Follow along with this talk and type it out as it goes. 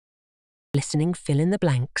Listening, fill in the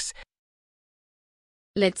blanks.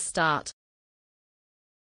 Let's start.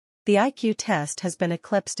 The IQ test has been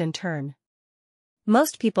eclipsed in turn.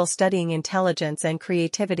 Most people studying intelligence and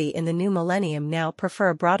creativity in the new millennium now prefer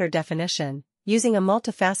a broader definition, using a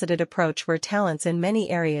multifaceted approach where talents in many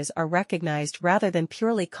areas are recognized rather than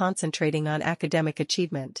purely concentrating on academic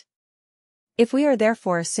achievement. If we are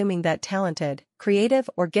therefore assuming that talented, creative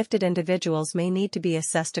or gifted individuals may need to be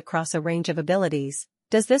assessed across a range of abilities,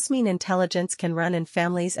 does this mean intelligence can run in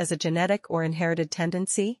families as a genetic or inherited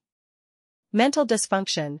tendency? Mental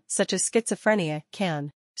dysfunction, such as schizophrenia,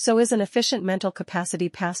 can. So is an efficient mental capacity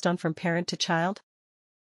passed on from parent to child?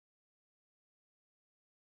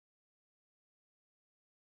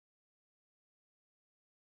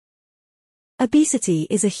 Obesity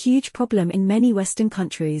is a huge problem in many Western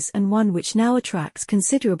countries and one which now attracts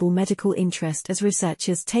considerable medical interest as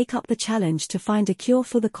researchers take up the challenge to find a cure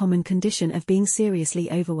for the common condition of being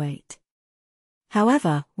seriously overweight.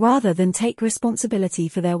 However, rather than take responsibility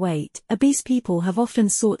for their weight, obese people have often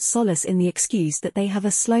sought solace in the excuse that they have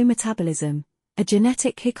a slow metabolism, a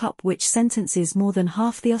genetic hiccup which sentences more than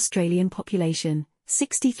half the Australian population,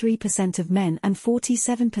 63% of men and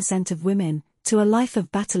 47% of women, to a life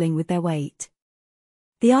of battling with their weight.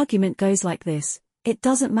 The argument goes like this: it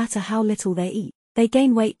doesn't matter how little they eat. They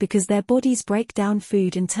gain weight because their bodies break down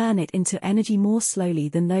food and turn it into energy more slowly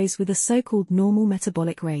than those with a so-called normal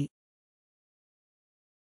metabolic rate.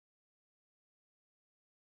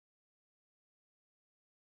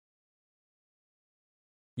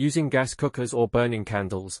 Using gas cookers or burning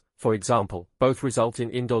candles, for example, both result in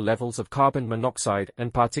indoor levels of carbon monoxide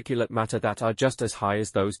and particulate matter that are just as high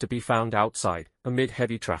as those to be found outside, amid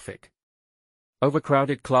heavy traffic.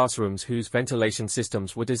 Overcrowded classrooms whose ventilation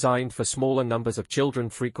systems were designed for smaller numbers of children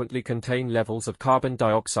frequently contain levels of carbon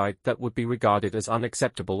dioxide that would be regarded as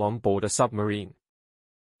unacceptable on board a submarine.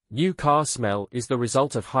 New car smell is the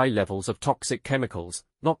result of high levels of toxic chemicals,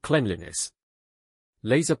 not cleanliness.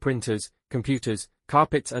 Laser printers, computers,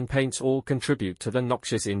 carpets and paints all contribute to the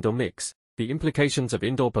noxious indoor mix. The implications of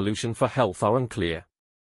indoor pollution for health are unclear.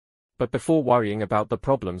 But before worrying about the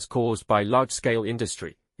problems caused by large-scale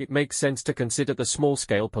industry, it makes sense to consider the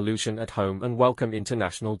small-scale pollution at home and welcome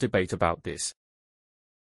international debate about this.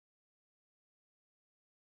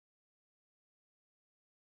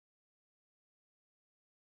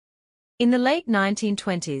 In the late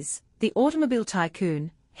 1920s, the automobile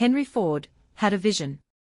tycoon, Henry Ford, had a vision.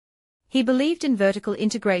 He believed in vertical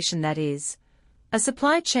integration, that is, a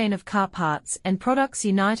supply chain of car parts and products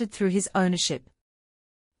united through his ownership.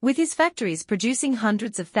 With his factories producing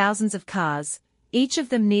hundreds of thousands of cars, each of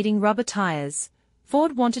them needing rubber tires,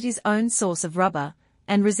 Ford wanted his own source of rubber,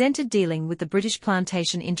 and resented dealing with the British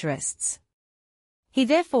plantation interests. He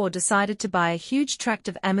therefore decided to buy a huge tract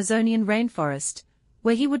of Amazonian rainforest,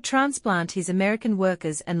 where he would transplant his American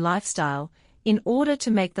workers and lifestyle, in order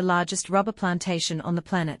to make the largest rubber plantation on the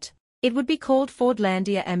planet. It would be called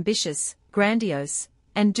Fordlandia, ambitious, grandiose,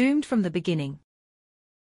 and doomed from the beginning.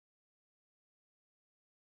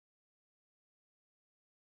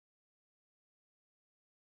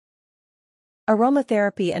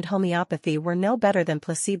 Aromatherapy and homeopathy were no better than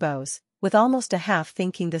placebos, with almost a half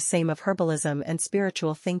thinking the same of herbalism and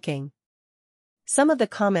spiritual thinking. Some of the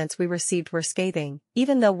comments we received were scathing,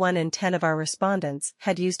 even though 1 in 10 of our respondents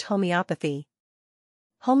had used homeopathy.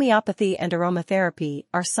 Homeopathy and aromatherapy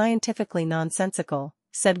are scientifically nonsensical,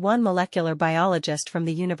 said one molecular biologist from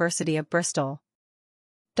the University of Bristol.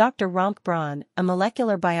 Dr. Romp Braun, a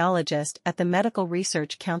molecular biologist at the Medical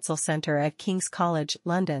Research Council Centre at King's College,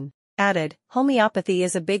 London, added, "Homeopathy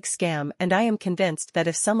is a big scam, and I am convinced that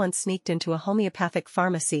if someone sneaked into a homeopathic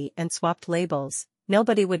pharmacy and swapped labels,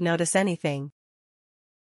 nobody would notice anything."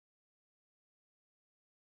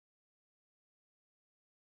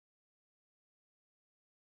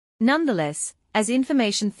 Nonetheless, as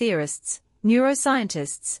information theorists,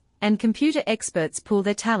 neuroscientists, and computer experts pool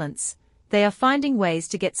their talents, they are finding ways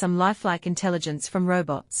to get some lifelike intelligence from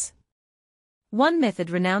robots. One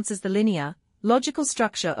method renounces the linear, logical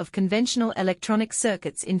structure of conventional electronic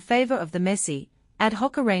circuits in favor of the messy, ad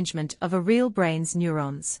hoc arrangement of a real brain's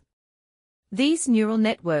neurons. These neural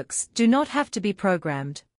networks do not have to be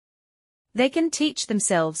programmed. They can teach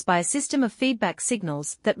themselves by a system of feedback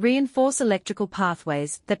signals that reinforce electrical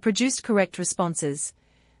pathways that produced correct responses,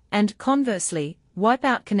 and conversely, wipe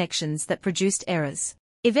out connections that produced errors.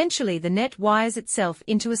 Eventually, the net wires itself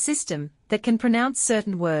into a system that can pronounce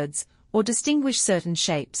certain words or distinguish certain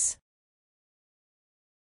shapes.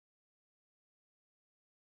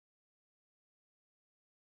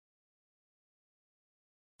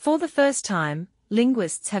 For the first time,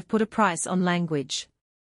 linguists have put a price on language.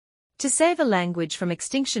 To save a language from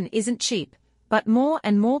extinction isn't cheap, but more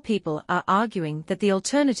and more people are arguing that the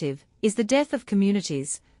alternative is the death of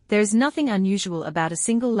communities. There is nothing unusual about a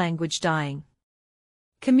single language dying.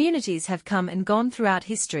 Communities have come and gone throughout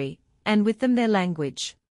history, and with them their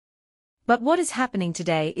language. But what is happening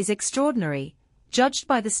today is extraordinary, judged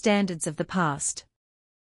by the standards of the past.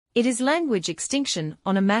 It is language extinction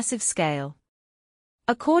on a massive scale.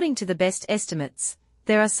 According to the best estimates,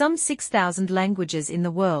 there are some 6,000 languages in the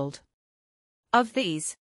world. Of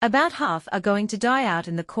these, about half are going to die out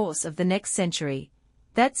in the course of the next century.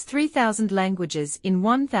 That's 3,000 languages in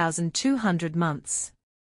 1,200 months.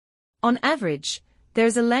 On average, there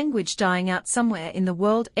is a language dying out somewhere in the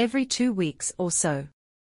world every 2 weeks or so.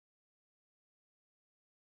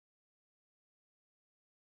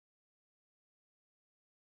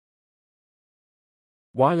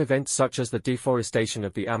 While events such as the deforestation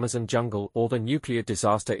of the Amazon jungle or the nuclear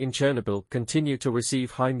disaster in Chernobyl continue to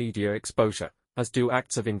receive high media exposure, as do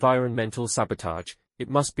acts of environmental sabotage, it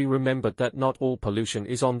must be remembered that not all pollution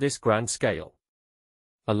is on this grand scale.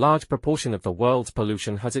 A large proportion of the world's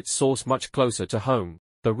pollution has its source much closer to home.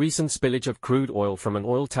 The recent spillage of crude oil from an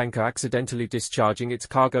oil tanker accidentally discharging its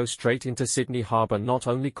cargo straight into Sydney Harbour not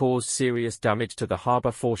only caused serious damage to the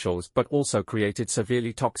harbour foreshores but also created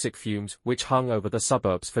severely toxic fumes which hung over the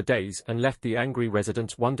suburbs for days and left the angry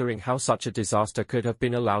residents wondering how such a disaster could have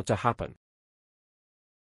been allowed to happen.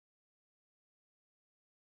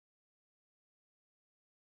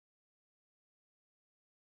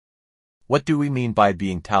 What do we mean by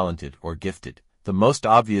being talented or gifted? The most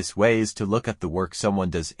obvious way is to look at the work someone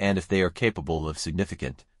does and if they are capable of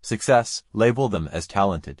significant success, label them as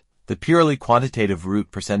talented. The purely quantitative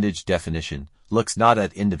root percentage definition looks not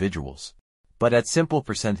at individuals, but at simple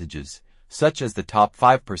percentages, such as the top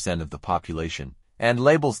 5% of the population, and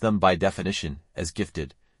labels them by definition as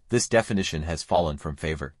gifted. This definition has fallen from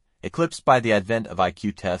favor, eclipsed by the advent of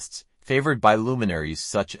IQ tests, favored by luminaries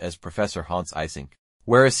such as Professor Hans Eysenck,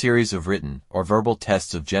 where a series of written or verbal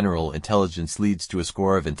tests of general intelligence leads to a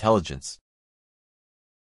score of intelligence.